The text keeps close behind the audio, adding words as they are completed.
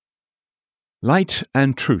Light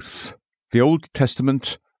and Truth, the Old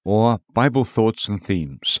Testament, or Bible Thoughts and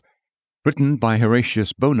Themes, written by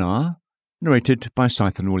Horatius Bonar, narrated by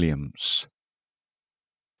Scythan Williams.